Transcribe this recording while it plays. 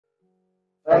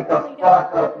Wake the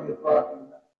fuck up, you fucking.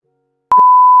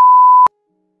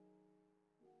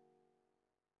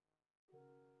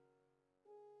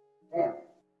 Damn.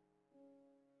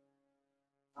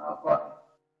 Oh, fuck.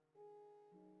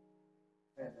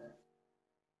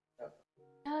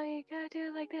 No, you gotta do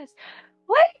it like this.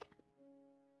 What?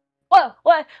 Whoa,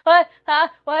 what? Huh?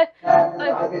 What?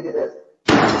 I can do this.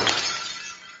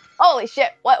 Holy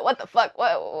shit, what the fuck?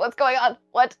 What's going on?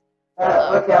 What?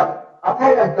 Okay, I'll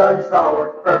take a gunshot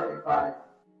work perfectly fine.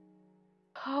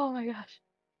 Oh my gosh.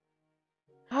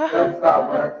 Gunshot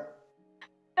works.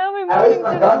 How many At least mornings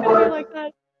my are gun gonna be works. like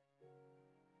that?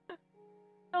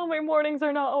 How many mornings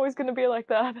are not always gonna be like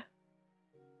that?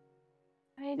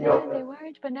 They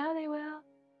weren't, but now they will.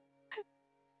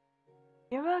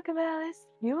 You're welcome, Alice.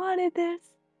 You wanted this.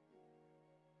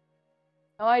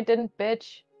 No, I didn't,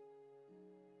 bitch.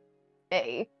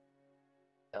 Hey.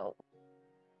 Don't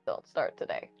start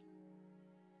today.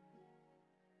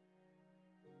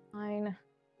 Fine.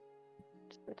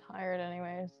 Just retired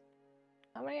anyways.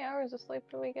 How many hours of sleep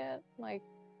do we get? Like,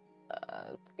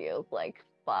 feels like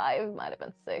 5, might have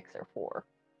been 6 or 4.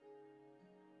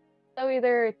 So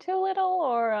either too little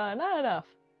or not enough.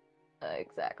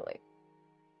 Exactly.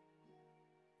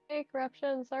 Hey,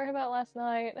 corruption. Sorry about last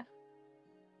night.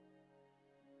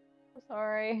 I'm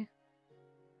sorry.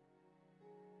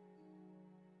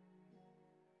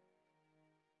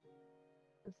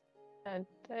 I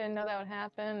didn't know that would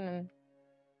happen, and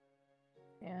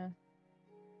yeah.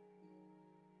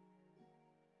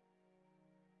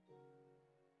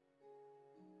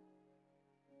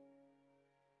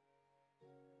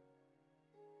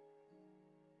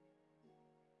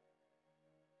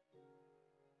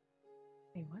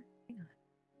 Wait, what? Hang on.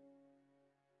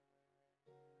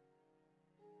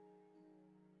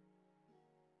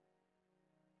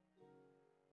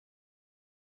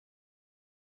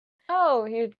 Oh,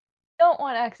 you don't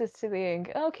want access to the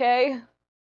ink. Okay.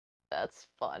 That's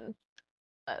fun.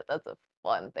 That's a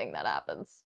fun thing that happens.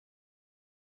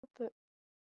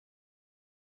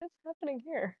 What's happening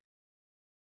here?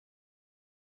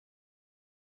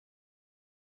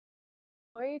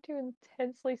 Why are you two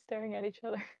intensely staring at each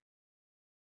other?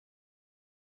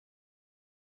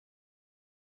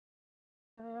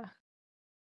 Uh,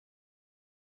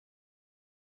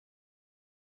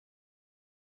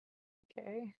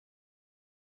 okay.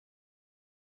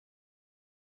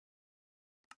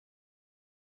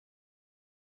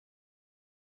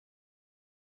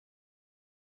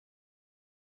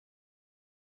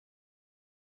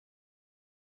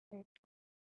 Wait,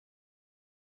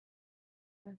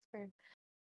 that's weird.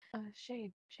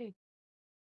 Shade. Hey,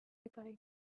 buddy.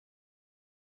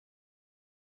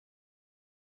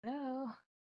 Hello.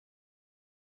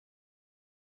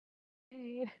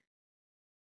 Shade.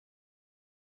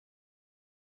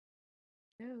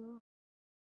 Hello.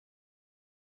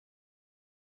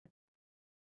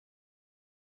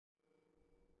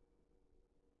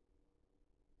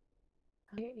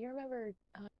 You remember,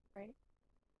 right?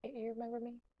 You remember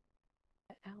me?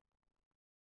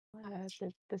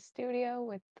 The studio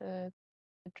with the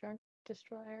drunk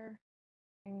destroyer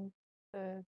and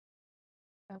the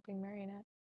helping marionette.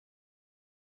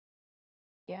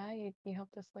 Yeah, you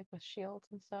helped us like with shields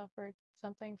and stuff or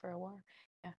something for a war.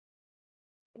 Yeah.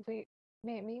 Me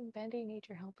and Bendy need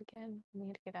your help again. We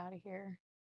need to get out of here.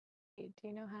 Do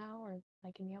you know how, or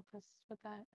like, can you help us with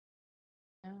that?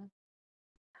 No.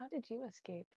 How did you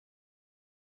escape?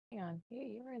 Hang on,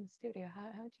 you were in the studio.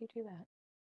 How did you do that?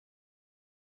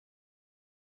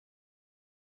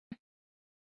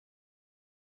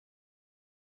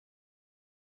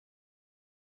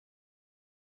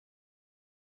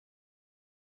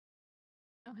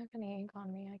 I don't have any ink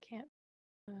on me. I can't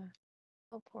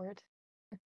teleport.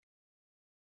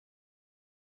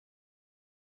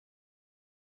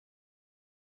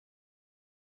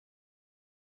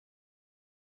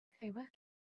 Hey, what?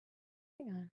 Hang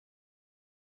on.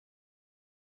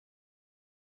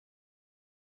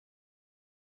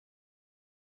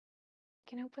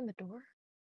 Can I open the door?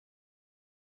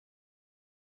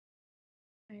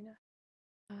 Kind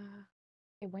of.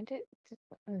 Hey, when did you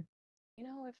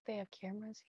know if they have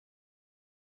cameras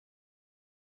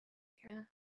here?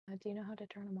 Do you know how to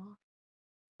turn them off?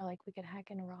 Or like we could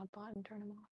hack in a rod bot and turn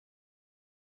them off?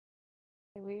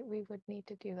 We would need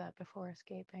to do that before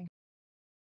escaping.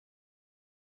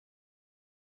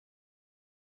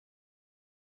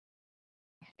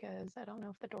 Because I don't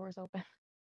know if the door is open.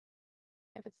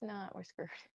 If it's not, we're screwed.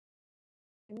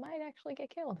 We might actually get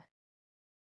killed.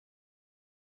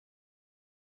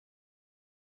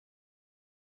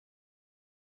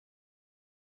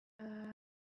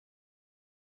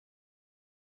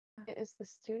 Is the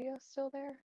studio still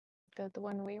there? the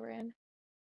one we were in?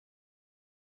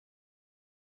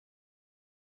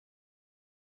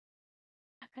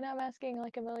 And I'm asking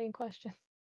like a million questions.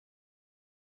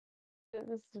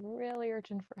 This is really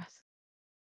urgent for us.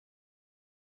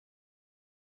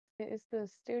 Is the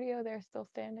studio there still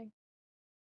standing?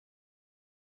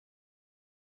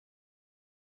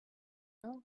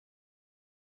 No?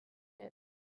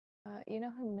 You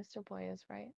know who Mr. Boy is,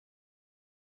 right?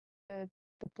 The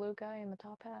blue guy in the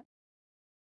top hat?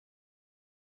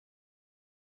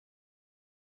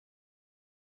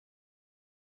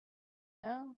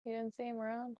 No? You didn't see him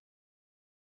around?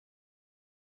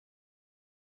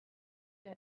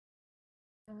 Shit.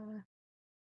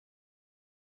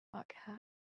 Fuck, how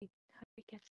do we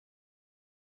get...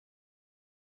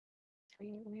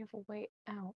 We have a way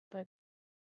out, but...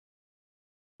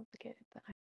 complicated that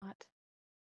I'm not...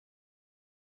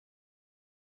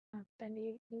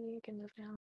 Bendy, you can move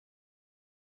down.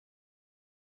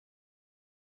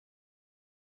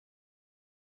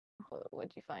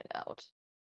 What'd you find out?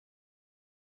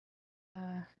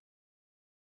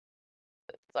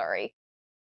 Sorry.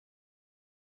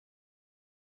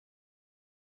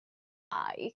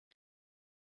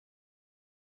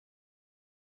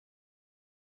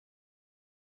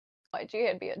 Why'd you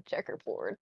hand me a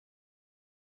checkerboard?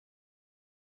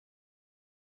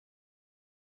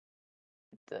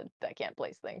 I can't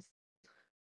place things.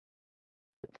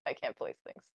 I can't place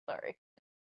things. Sorry.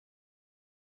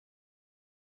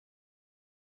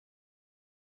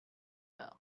 No.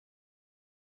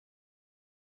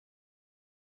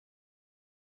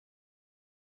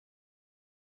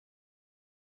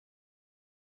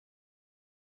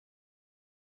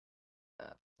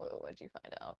 What'd you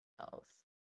find out, Alice?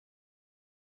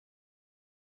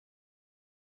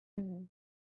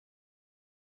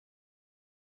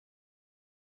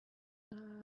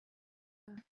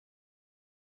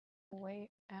 Way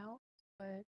out,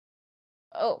 but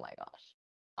oh my gosh.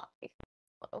 Hi.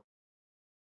 Hello.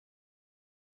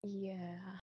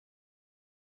 Yeah.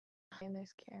 And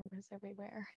there's cameras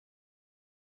everywhere.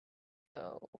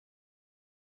 So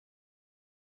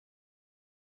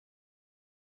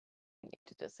we need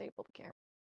to disable the camera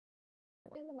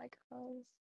and the microphones.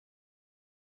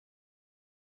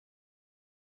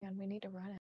 And we need to run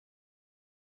it.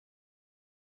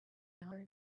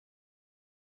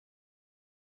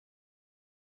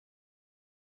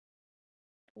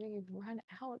 We run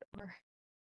out or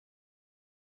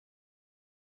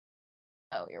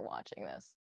oh, you're watching this.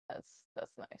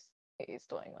 That's nice. He's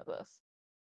toying with us.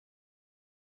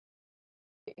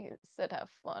 He said have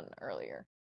fun earlier.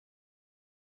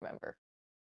 Remember.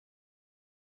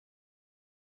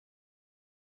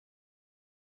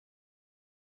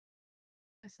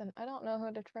 I said I don't know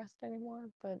who to trust anymore,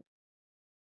 but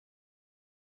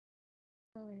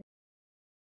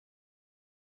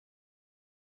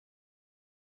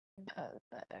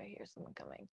I hear someone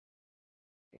coming.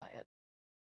 Be quiet.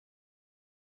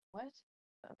 What?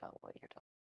 About what you're talking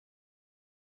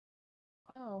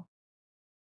about? Oh.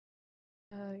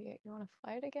 You want to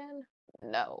fight again?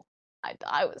 No.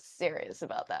 I was serious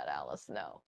about that, Alice.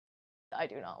 No. I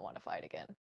do not want to fight again.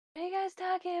 What are you guys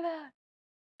talking about?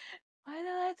 Why are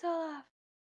the lights all off?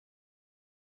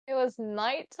 It was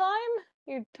nighttime?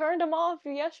 You turned them off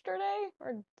yesterday? Or,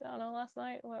 I don't know, last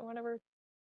night? Whatever.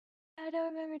 I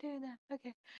don't remember doing that.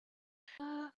 Okay.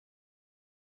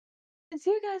 Since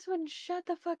you guys wouldn't shut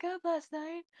the fuck up last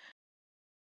night,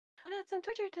 I had some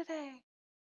torture today.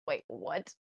 Wait,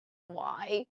 what?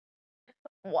 Why?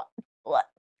 What? What?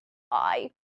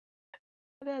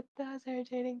 That was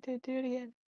irritating to do it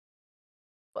again.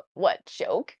 What?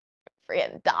 Choke?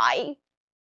 Friggin' die?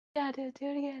 Yeah, do it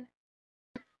again.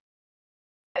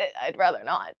 I'd rather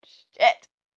not. Shit.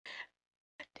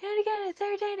 Do it again, it's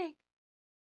irritating.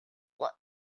 What?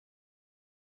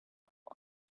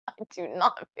 I do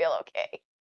not feel okay.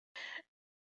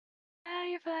 Ah,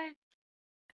 you're fine.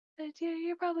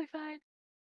 You're probably fine.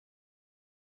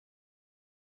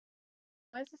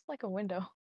 Why is this like a window?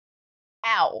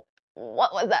 Ow!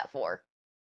 What was that for?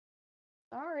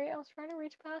 Sorry, I was trying to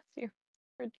reach past you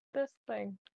for this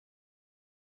thing.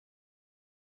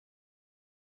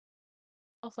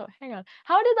 Also, hang on.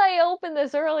 How did I open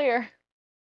this earlier?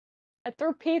 I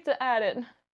threw pizza at it.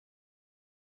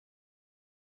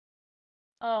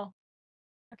 Oh.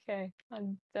 Okay.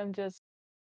 I'm just...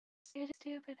 You're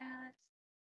stupid, Alice.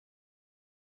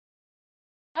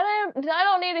 I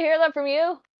don't need to hear that from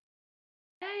you.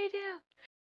 Yeah, you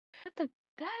do.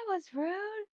 That was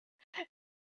rude.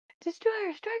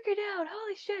 Destroyer, strike her down.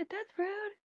 Holy shit, that's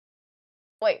rude.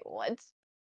 Wait, what?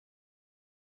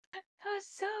 That was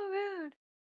so rude.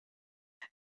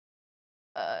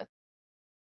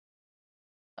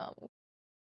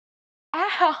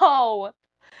 Ow!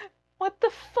 What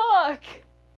the fuck?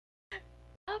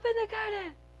 Open the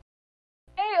garden!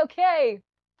 Hey, okay.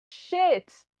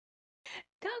 Shit.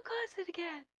 Don't close it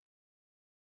again.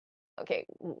 Okay,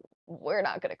 we're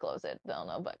not gonna close it. Don't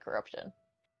know about corruption.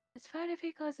 It's fine if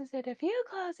he closes it. If you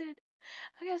close it,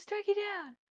 I'm gonna strike you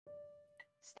down.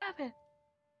 Stop it.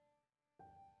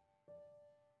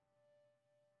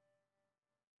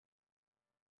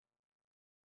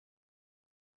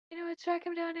 You know what? Strike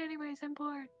him down anyways. I'm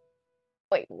bored.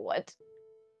 Wait, what?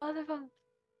 Both of them.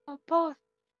 Oh, both.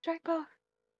 Strike both.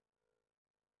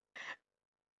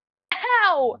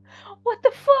 Ow! What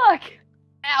the fuck?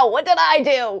 Ow, what did I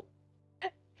do?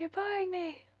 You're boring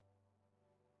me.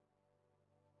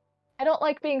 I don't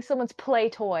like being someone's play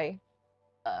toy.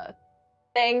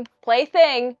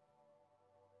 Plaything.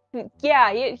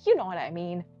 Yeah, you know what I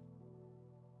mean.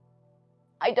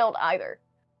 I don't either.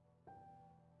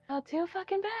 Not too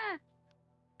fucking bad.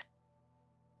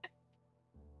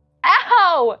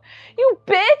 Ow! You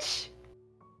bitch!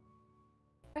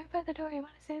 Right by the door, you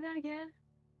wanna say that again?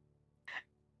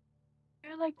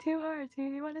 You're like 2 hearts.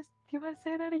 You wanna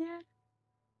say that again?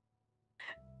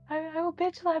 I will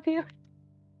bitch slap you.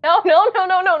 No.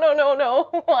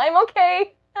 I'm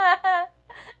okay.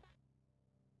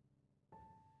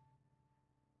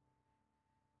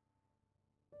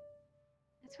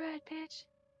 That's right, bitch.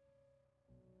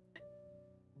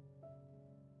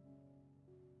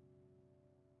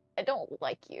 I don't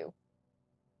like you.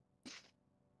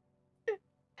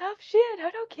 Tough shit,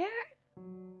 I don't care.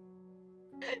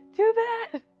 Too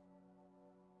bad.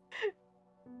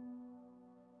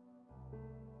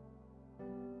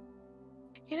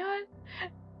 You know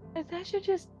what? I should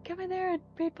just come in there and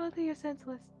beat both of you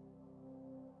senseless.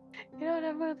 You know what?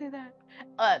 I will do that.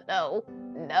 No.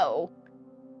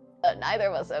 Neither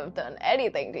of us have done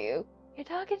anything to you. You're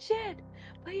talking shit.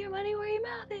 Put your money where your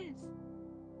mouth is.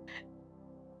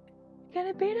 You're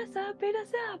gonna beat us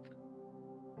up,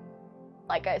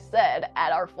 Like I said,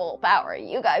 at our full power.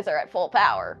 You guys are at full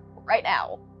power right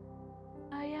now.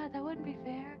 Oh yeah, that wouldn't be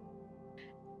fair.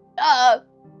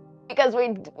 Because we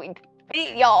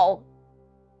beat y'all.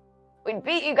 We'd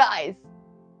beat you guys.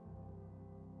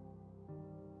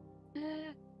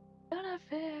 Not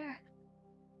fair.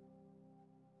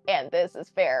 And this is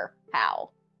fair.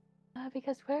 How?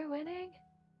 Because we're winning?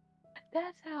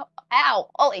 That's how. Ow!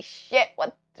 Holy shit!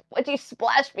 What'd you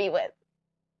splash me with?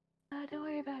 Don't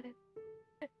worry about it.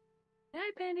 Good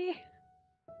night, Bendy.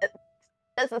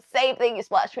 That's the same thing you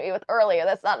splashed me with earlier.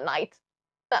 That's not night.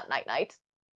 Not night.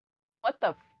 What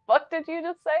the fuck did you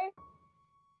just say?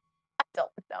 I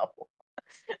don't know.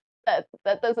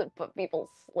 That doesn't put people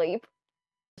to sleep.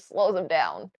 It slows them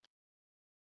down.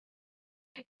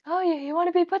 Oh, you want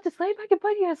to be put to sleep? I can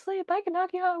put you to sleep. I can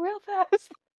knock you out real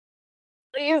fast.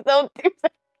 Please don't do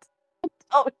that.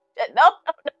 Oh shit! No.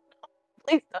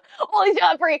 Please don't. Holy shit!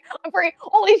 I'm free.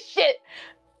 Holy shit!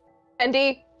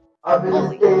 Bendy. I'm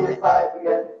gonna stay inside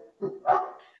again.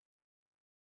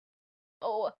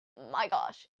 Oh my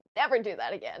gosh! Never do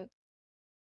that again.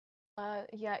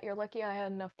 Yeah, you're lucky I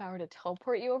had enough power to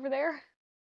teleport you over there.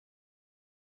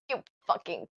 You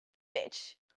fucking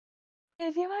bitch.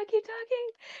 If you want to keep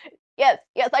talking?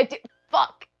 Yes, I do.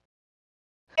 Fuck.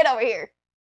 Get over here.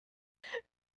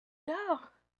 No.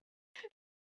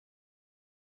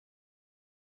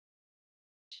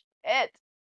 Shit.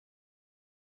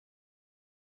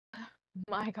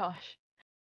 My gosh.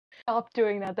 Stop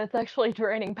doing that. That's actually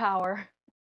draining power.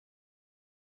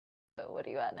 So what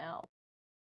are you at now?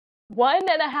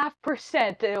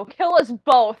 1.5%. It'll kill us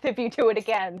both if you do it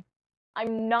again.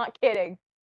 I'm not kidding.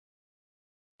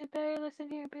 You better listen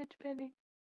to your bitch, Bendy.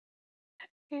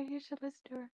 You should listen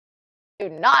to her. Do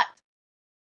not!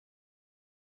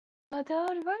 Well,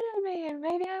 don't run at me and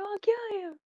maybe I won't kill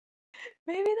you.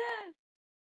 Maybe that.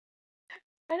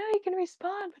 I know you can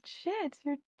respawn, but shit,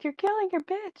 you're killing your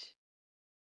bitch.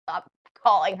 Stop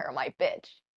calling her my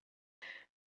bitch.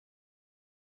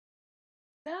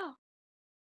 No.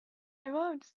 I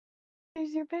won't.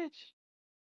 She's your bitch.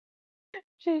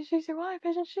 She's your wife,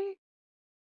 isn't she?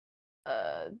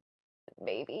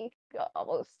 Maybe.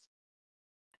 Almost.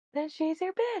 Then she's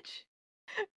your bitch.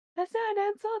 That's not an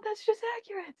insult, that's just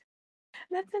accurate.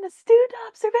 That's an astute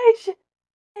observation.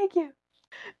 Thank you.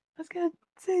 I was gonna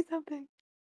say something.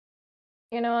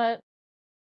 You know what?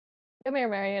 Come here,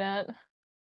 Marionette.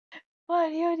 What,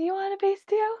 do you want a piece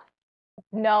too?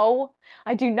 No,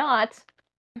 I do not.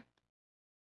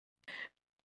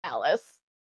 Alice.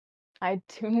 I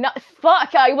do not.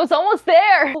 Fuck, I was almost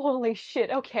there! Holy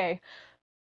shit, okay.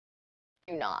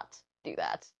 Do not do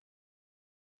that.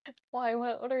 Why,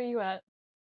 what are you at?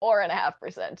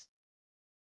 4.5%.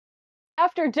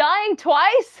 After dying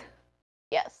twice?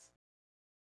 Yes.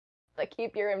 But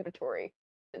keep your inventory.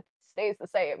 It stays the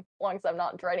same as long as I'm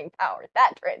not draining power.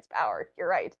 That drains power. You're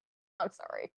right. I'm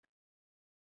sorry.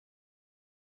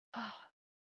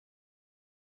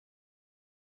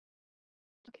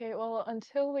 Okay, well,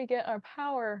 until we get our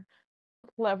power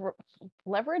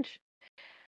leverage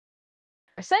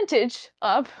percentage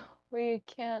up, we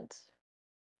can't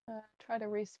try to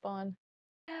respawn.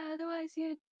 Yeah, otherwise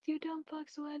you dumb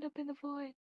fucks will end up in the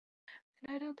void.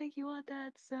 And I don't think you want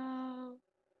that, so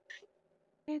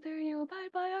either you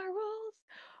abide by our rules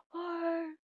or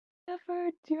suffer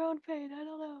your own fate. I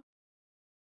don't know.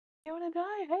 You wanna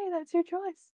die? Hey, that's your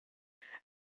choice.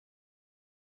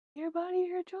 Your body,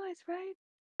 your choice, right?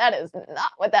 That is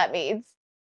not what that means.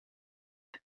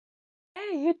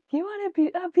 Hey, you wanna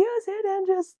abuse it and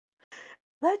just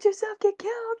let yourself get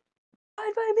killed?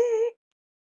 Fine by me.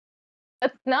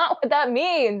 That's not what that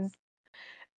means.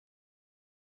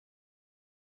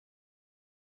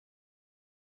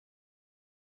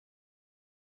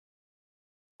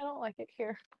 I don't like it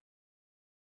here.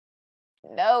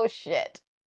 No shit.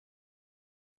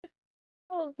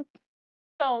 Oh,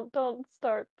 don't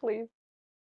start, please.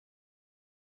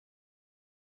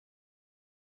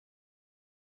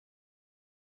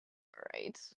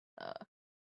 Alright.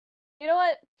 You know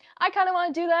what? I kind of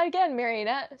want to do that again,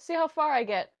 Marionette. See how far I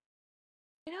get.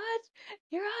 You know what?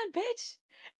 You're on, bitch.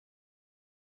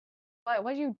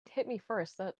 Why'd you hit me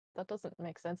first? That doesn't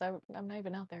make sense. I'm not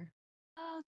even out there.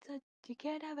 Oh, you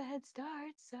can't have a head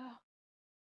start, so.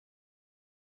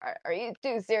 Are you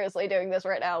two seriously doing this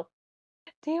right now?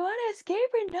 Do you want to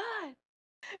escape or not?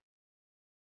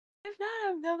 If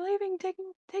not, I'm leaving,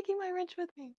 taking my wrench with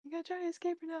me. You gotta try to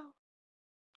escape or no?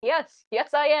 Yes,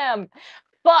 I am.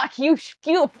 Fuck you,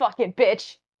 you fucking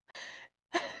bitch.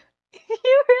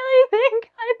 You really think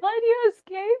I'd let you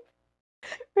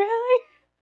escape? Really?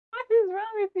 What is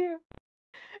wrong with you?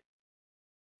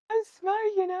 I'm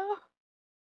smart, you know.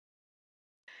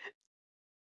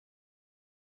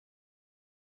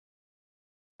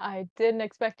 I didn't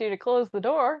expect you to close the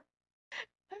door.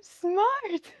 I'm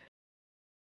smart.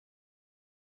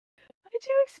 What'd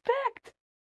you expect?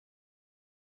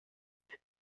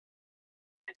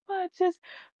 What, just,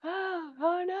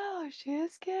 oh no, she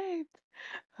escaped.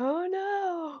 Oh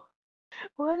no.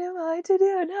 What am I to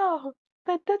do? No,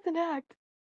 that's an act.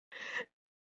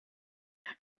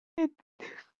 Hey,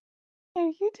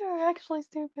 you two are actually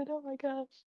stupid. Oh my gosh.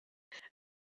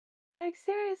 Like,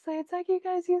 seriously, it's like you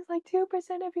guys use like 2%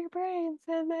 of your brains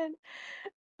and then,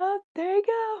 oh, there you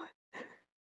go.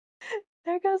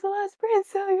 There goes the last brain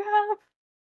cell you have.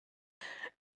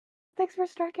 Thanks for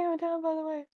striking him down, by the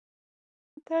way.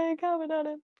 There you comment on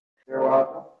it. You're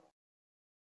welcome.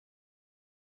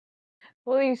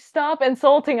 Will you stop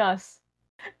insulting us?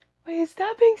 Will you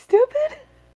stop being stupid?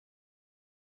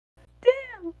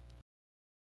 Damn!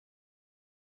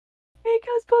 It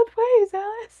goes both ways,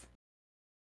 Alice.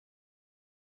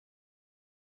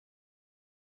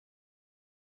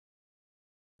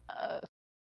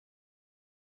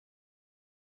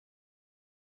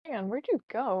 Hang on, where'd you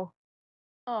go?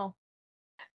 Oh.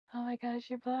 Oh my gosh,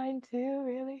 you're blind too,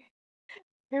 really?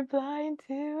 You're blind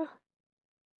too?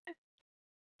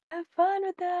 Have fun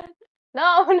with that.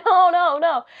 No,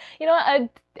 no. You know what?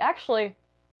 Actually,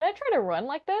 can I try to run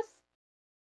like this?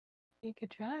 You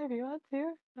could try if you want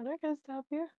to. I'm not gonna stop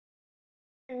you.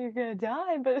 You're gonna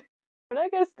die, but we're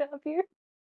not gonna stop you.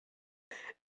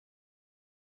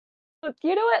 Look,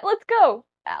 you know what? Let's go,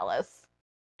 Alice.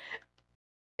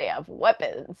 They have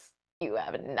weapons. You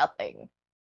have nothing.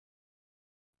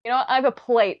 You know what? I have a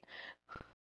plate.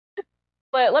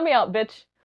 But let me out, bitch.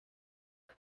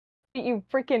 You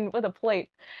freaking with a plate.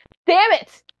 Damn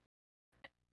it!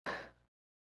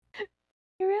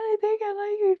 You really think I'd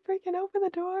let you freaking open the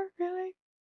door? Really?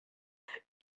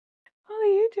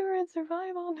 Only you two are in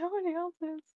survival, nobody else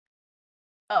is.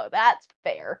 Oh, that's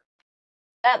fair.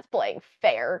 That's playing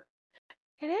fair.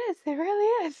 It is, it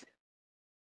really is.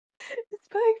 It's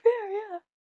playing fair, yeah.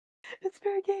 It's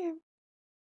fair game.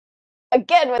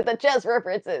 Again with the chess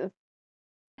references.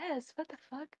 Chess? What the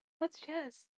fuck? What's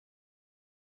chess?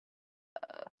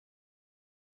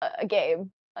 A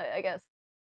game, I guess.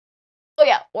 Oh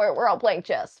yeah, we're all playing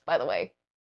chess, by the way.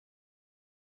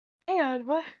 Hang on,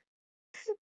 what?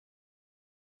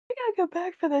 I gotta go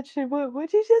back for that shit.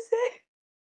 What'd you just say?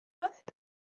 What?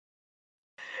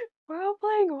 We're all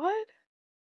playing what?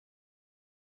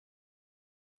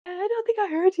 I don't think I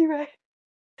heard you right.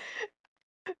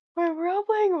 We're all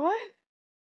playing what?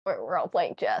 We're all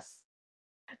playing chess.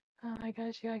 Oh my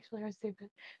gosh, you actually are stupid.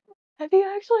 Have you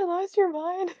actually lost your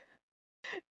mind?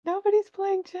 Nobody's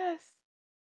playing chess.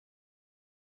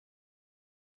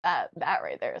 That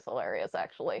right there is hilarious,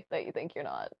 actually, that you think you're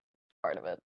not part of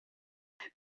it.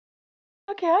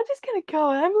 Okay, I'm just gonna go.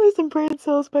 I'm losing brain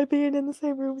cells by being in the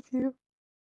same room with you.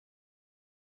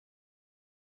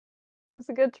 It's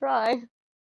a good try.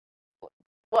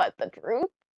 What, the truth?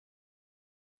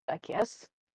 I guess.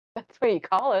 That's what you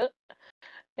call it.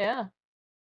 Yeah.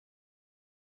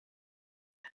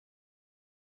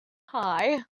 Hi.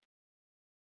 You're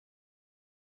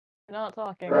not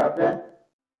talking. Corruption.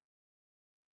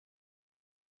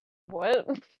 What?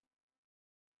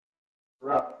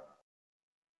 Corruption.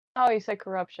 Oh, you said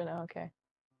corruption. Oh, okay.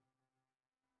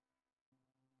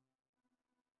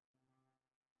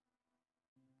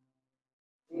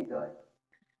 What are you doing?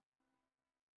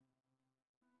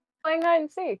 Playing hide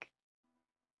and seek.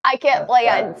 I can't play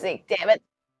hide and seek, damn it.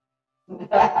 Dang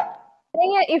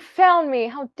it, you found me.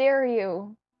 How dare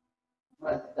you?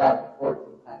 Must stop 14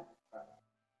 times.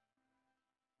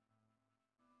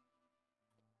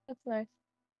 That's nice.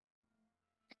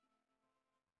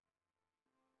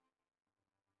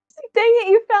 Dang it,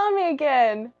 you found me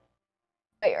again.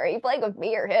 Wait, are you playing with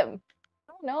me or him?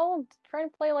 I don't know. I'm trying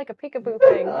to play like a peekaboo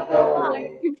thing. No.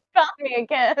 You found me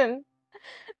again.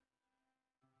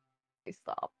 Please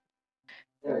stop.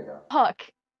 There we go. Fuck.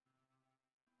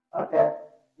 Okay.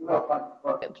 You will find the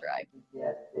book. Good try.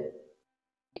 Yes, it.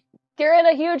 You're in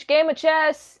a huge game of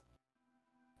chess.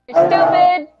 You're I know.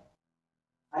 stupid.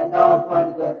 I know I'm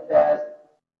playing the game fast.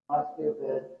 I'm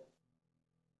stupid.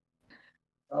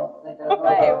 Don't think I know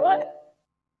Wait, about what? it.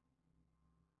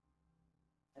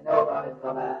 I know about it,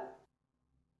 dumbass.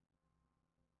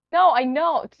 No, I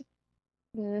know.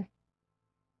 It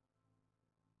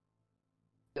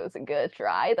was a good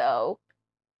try, though.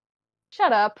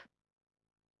 Shut up.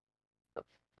 The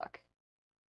fuck.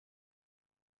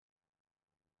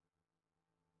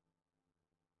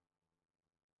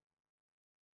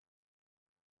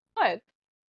 What?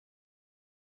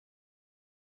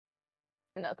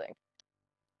 Nothing.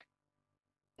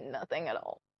 Nothing at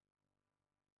all.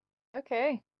 Okay.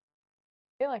 I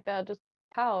feel like that. Just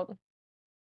pout.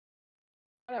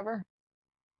 Whatever.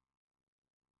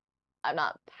 I'm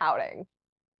not pouting.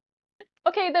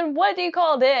 Okay, then what do you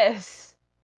call this?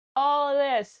 All of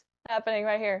this happening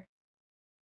right here.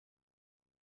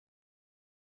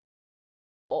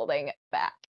 Holding it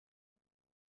back.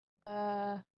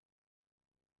 Oh,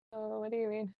 what do you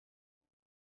mean?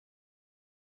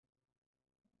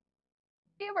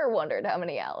 Have you ever wondered how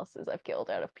many Alices I've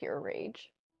killed out of pure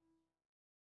rage?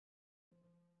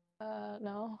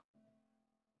 No.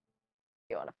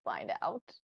 You want to find out?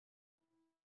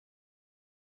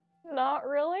 Not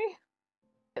really?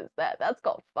 Because that's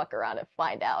called fuck around and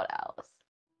find out, Alice.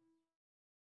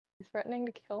 He's threatening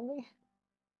to kill me?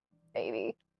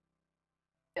 Maybe.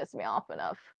 Piss me off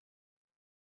enough.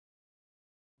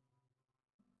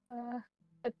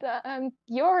 But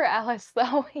you're Alice,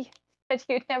 though. You said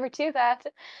you'd never do that.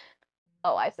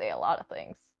 Oh, I say a lot of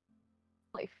things.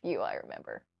 Only few I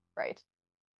remember, right?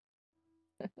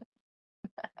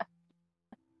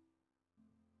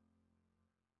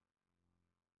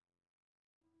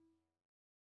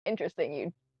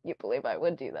 Interesting you believe I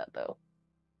would do that, though.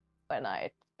 When I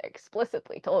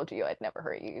explicitly told you I'd never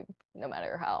hurt you, no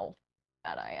matter how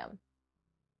mad I am.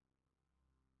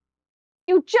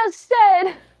 You just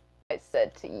said! I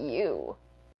said to you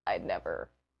I'd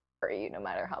never hurt you, no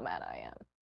matter how mad I am.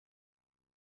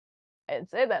 I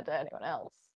didn't say that to anyone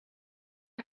else.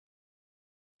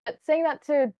 But saying that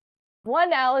to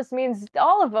one Alice means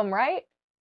all of them, right?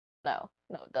 No,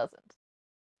 it doesn't.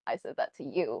 I said that to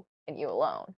you, and you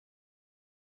alone.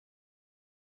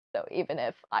 So even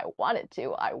if I wanted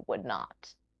to, I would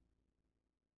not.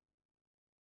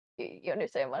 You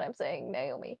understand what I'm saying,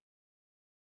 Naomi?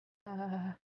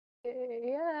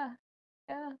 Yeah,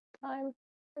 time.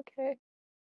 Okay.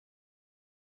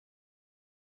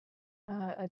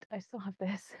 I still have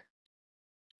this.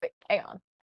 Wait, hang on.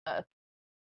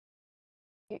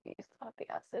 You still have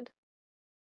the acid.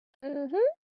 Mm-hmm.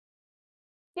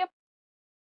 Yep.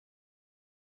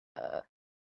 Uh,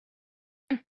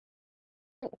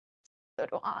 so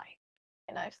do I.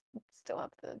 And I still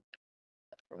have the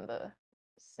from the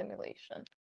simulation.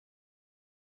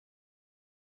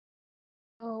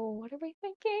 Oh, what are we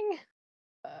thinking?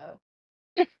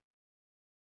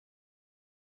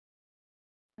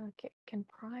 Okay, can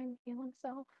Prime heal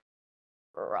himself?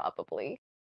 Probably.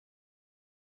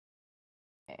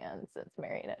 And since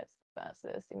Marionette is the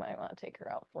fastest, you might want to take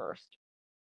her out first.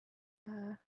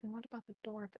 And what about the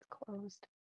door if it's closed?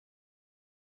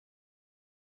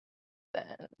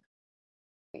 Then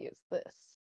we use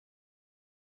this.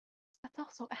 That's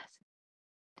also acid.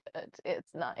 But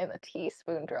it's not in the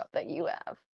teaspoon drop that you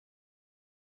have.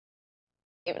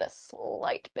 even a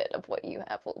slight bit of what you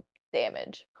have will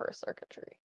damage her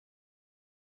circuitry.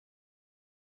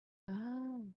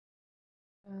 Oh.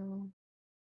 Oh.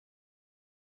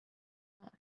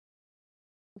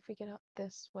 If we get up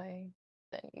this way,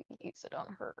 then you can use it on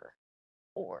her.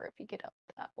 Or if you get up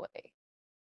that way,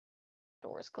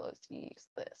 door's closed, you use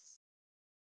this.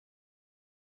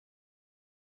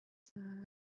 How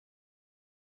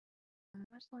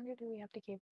much longer do we have to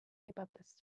keep up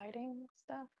this fighting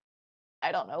stuff?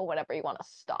 I don't know, whatever you want to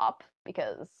stop,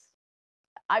 because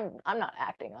I'm not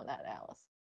acting on that, Alice.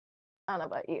 I don't know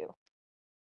about you.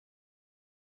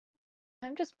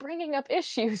 I'm just bringing up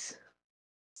issues.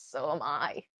 So am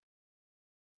I.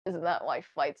 Isn't that why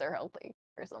fights are healthy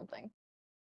or something?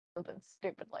 Something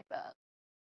stupid like that.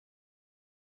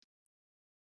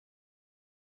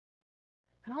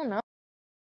 I don't know.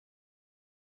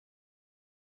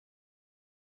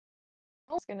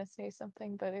 I was gonna say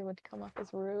something, but it would come off as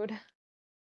rude.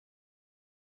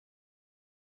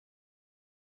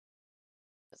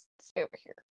 Just stay over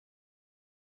here.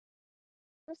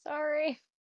 I'm sorry.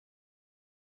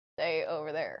 Stay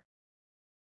over there.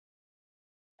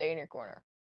 Stay in your corner.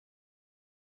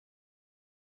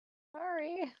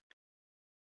 Sorry.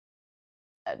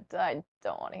 I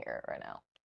don't want to hear it right now.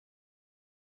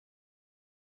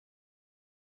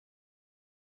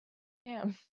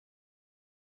 Damn.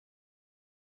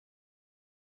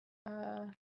 Aw.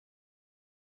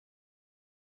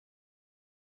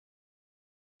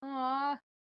 I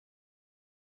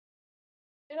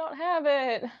don't have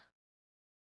it.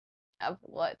 Have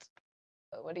what?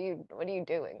 What are you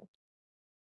doing?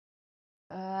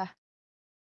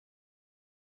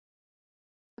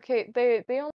 Okay, they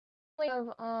only have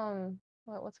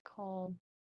what's it called?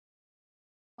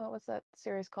 What was that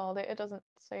series called? It doesn't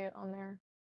say it on there.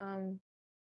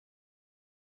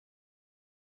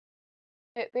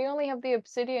 They only have the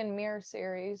Obsidian Mirror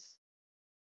series.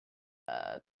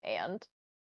 And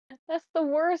that's the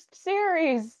worst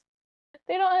series.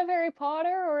 They don't have Harry Potter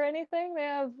or anything. They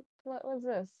have, what was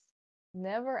this?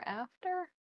 Never After?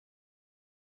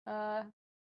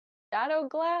 Shadow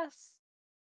Glass?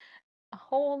 A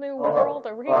Whole New World,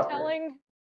 a retelling?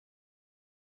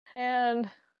 And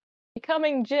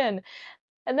Becoming Jinn.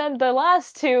 And then the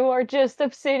last two are just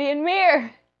Obsidian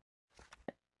Mirror.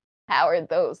 How are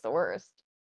those the worst?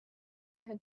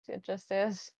 It just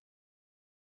is.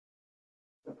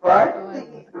 Surprisingly,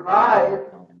 he survived.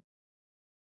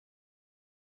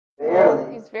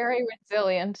 Barely. He's very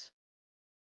resilient.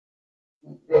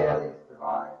 He barely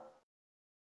survived.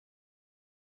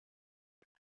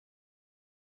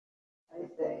 I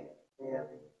say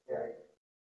barely.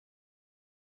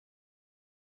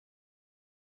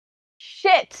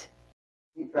 Shit!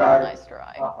 He tried. Nice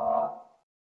try.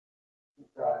 He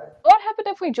tried. What happened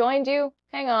if we joined you?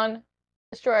 Hang on.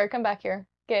 Destroyer, come back here.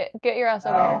 Get your ass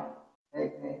over here.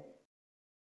 Take me.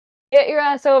 Get your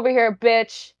ass over here,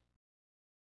 bitch.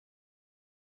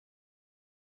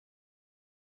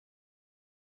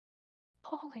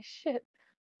 Holy shit.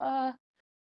 Hang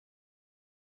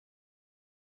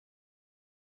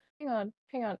on.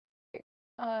 Can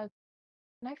I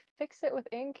fix it with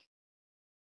Inkk?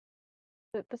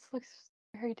 This looks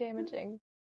very damaging.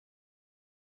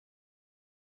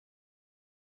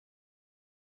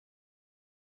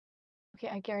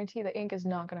 Okay, I guarantee the Inkk is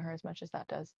not gonna hurt as much as that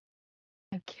does.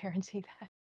 I guarantee that.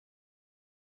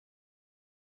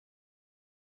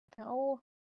 No.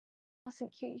 Listen,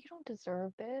 you don't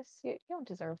deserve this. You don't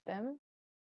deserve them.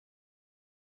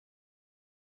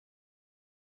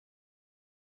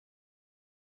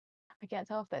 I can't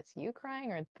tell if that's you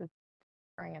crying or the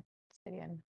crying at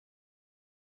Obsidian.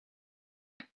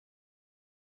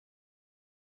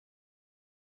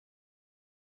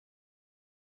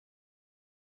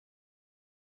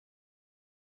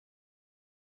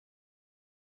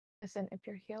 Listen, if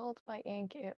you're healed by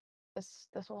Inkk, this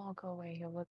will all go away.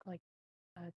 He'll look like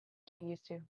he used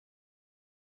to.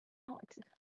 No, it's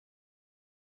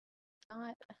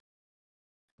not.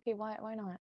 Okay, why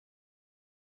not?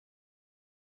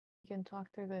 You can talk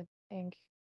through the Inkk.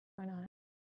 Why not?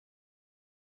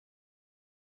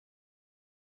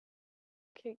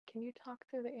 Okay, can you talk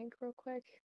through the Inkk real quick?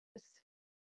 Just,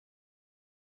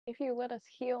 if you let us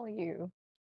heal you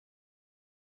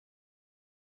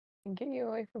and get you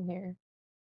away from here,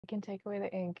 we can take away the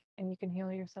Inkk and you can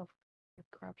heal yourself with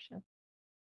corruption.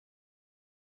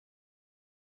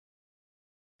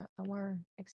 No more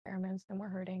experiments, no more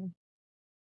hurting.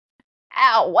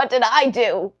 Ow, what did I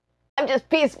do? I'm just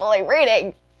peacefully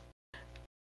reading.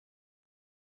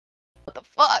 What the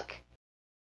fuck?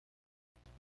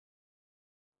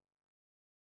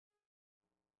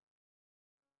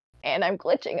 And I'm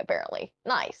glitching, apparently.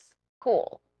 Nice.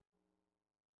 Cool.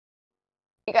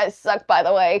 You guys suck, by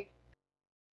the way.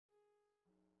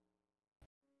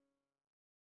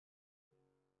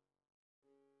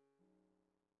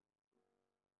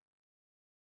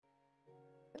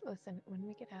 Listen, when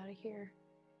we get out of here,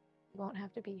 you won't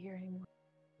have to be here anymore.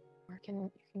 Or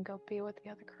you can go be with the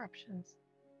other corruptions.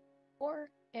 Or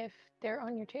if they're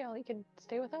on your tail, you can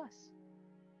stay with us.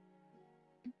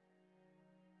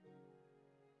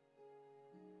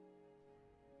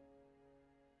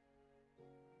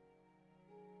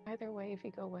 Either way, if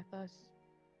you go with us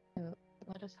and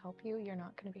let us help you, you're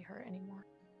not going to be hurt anymore.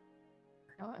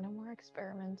 No more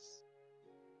experiments.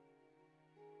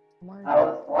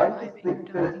 Alice, why are you sleeping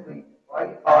to a sleep? Why are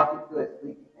you talking to a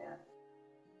sleepy man?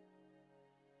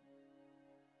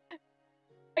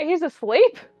 Wait, he's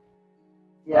asleep?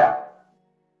 Yeah.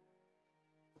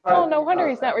 Oh, no wonder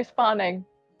he's not responding.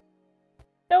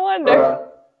 No wonder.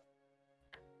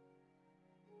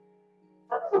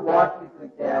 How does it watch me from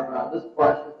the camera? I'll just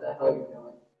question what the hell you're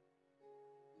doing.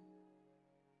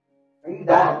 Are you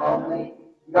that lonely?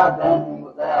 You got Bendy,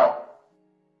 what the hell?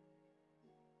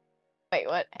 Wait,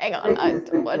 what? Hang on.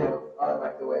 What?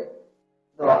 Back away.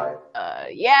 Alive.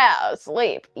 Yeah,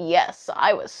 asleep. Yes,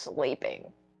 I was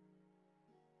sleeping.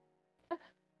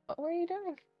 What were you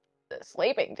doing?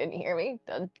 Sleeping, didn't you hear me?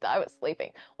 I was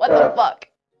sleeping. What the fuck?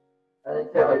 I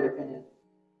didn't care about your opinion.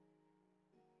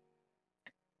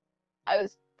 I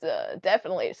was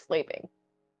definitely sleeping.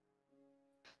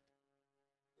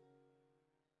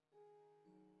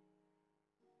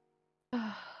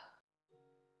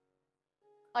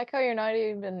 Like how you're not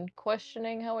even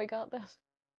questioning how we got this.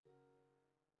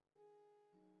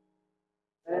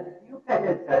 And if you pay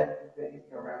attention to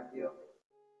anything around you,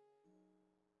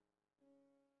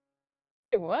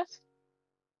 What?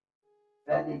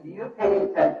 Bendy, do you pay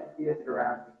attention to anything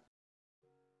around you?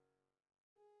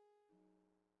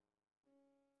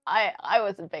 I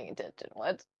wasn't paying attention.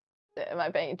 What? Am I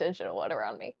paying attention to what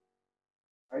around me?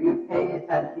 Are you paying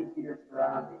attention to your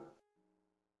surroundings?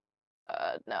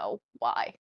 No.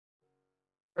 Why?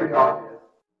 Pretty obvious.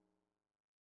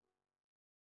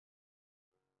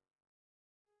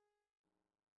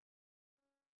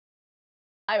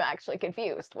 I'm actually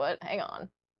confused. What? Hang on.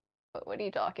 What are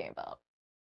you talking about?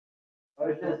 I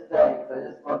was just saying, because I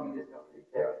just want you to don't really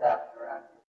care what's happening around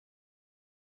you.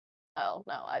 Oh,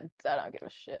 no, I don't give a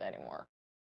shit anymore.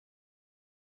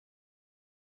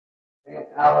 Hey,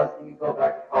 Alice, you can go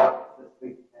back to college this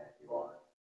week if you want.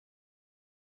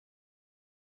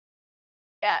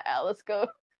 Yeah, Alice, go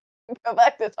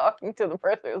back to talking to the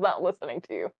person who's not listening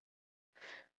to you.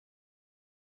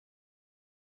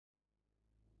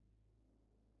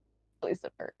 Please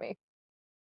don't hurt me.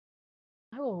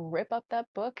 I will rip up that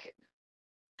book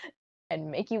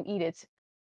and make you eat it.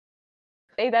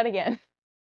 Say that again.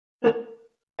 I'm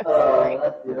sorry.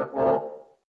 That's beautiful.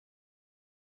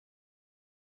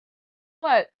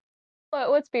 What?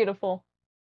 What's beautiful?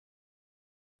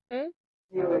 Hmm?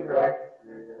 You and your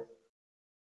exterior.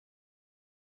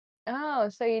 Oh,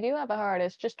 so you do have a heart.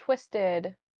 It's just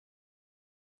twisted.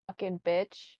 Fucking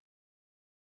bitch.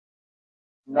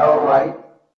 No right.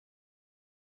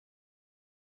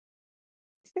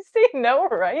 You see no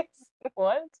rights?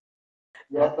 What?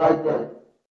 Yes, I did.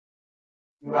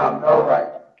 You have no right.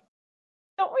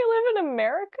 Don't we live in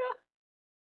America?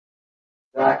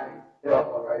 Exactly. You have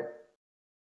no right.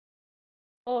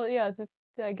 Well, yeah,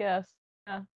 I guess.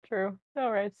 Yeah, true. No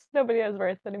rights. Nobody has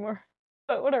rights anymore.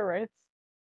 But what are rights?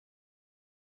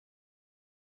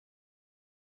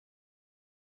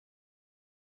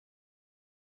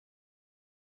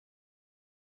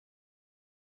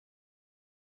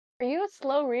 Are you a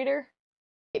slow reader?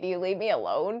 Can you leave me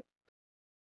alone?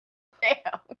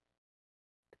 Damn.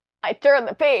 I turned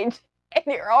the page and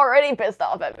you're already pissed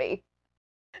off at me.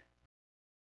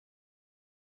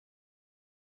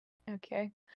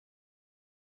 Okay.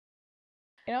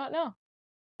 You know what?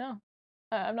 No.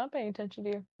 I'm not paying attention to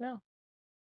you. No.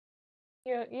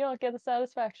 You don't get the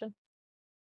satisfaction.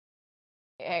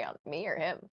 Hey, hang on, me or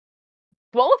him?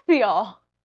 Both of y'all.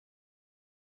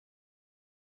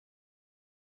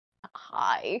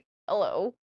 Hi.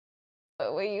 Hello. What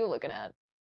are you looking at?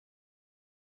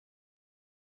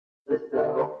 This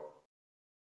show.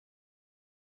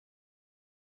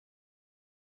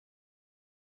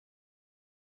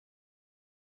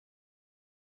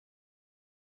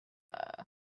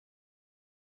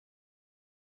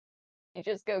 You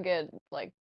just go get,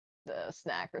 like, the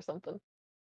snack or something.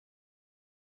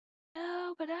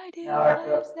 No, but I do. Now I I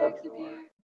feel have snacks so up here.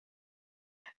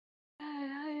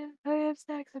 I have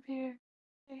snacks up here.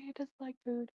 He doesn't like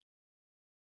food.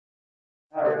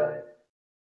 Not really.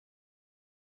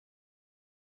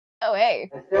 Oh,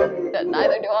 hey. I still need to eat.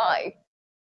 Neither do I.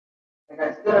 Like,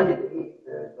 I still need to eat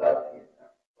food, but I don't eat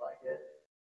like it.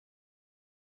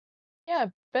 Yeah,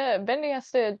 Bendy has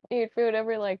to eat food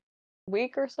every, like,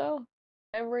 week or so.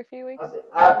 Every few weeks. I'll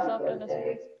As be often good, as he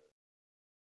Dave. eats.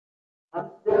 I'm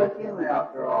still a human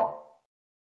after all.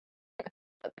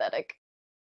 Pathetic.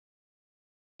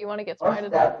 You want to get I'll smited?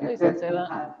 stab you Please don't say 15 that.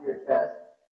 times to your chest.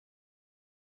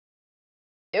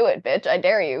 Do it, bitch. I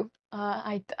dare you.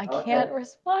 I Okay. can't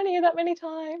respond to you that many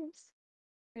times.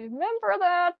 Remember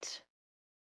that.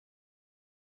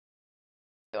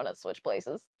 You want to switch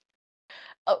places?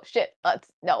 Oh, shit.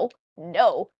 No.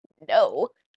 No. No.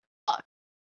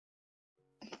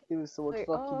 It was so much Wait,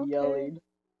 fucking okay. yelling.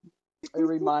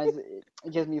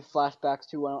 It gives me flashbacks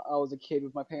to when I was a kid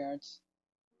with my parents.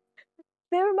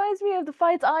 That reminds me of the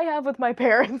fights I have with my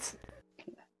parents.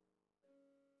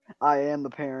 I am the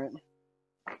parent.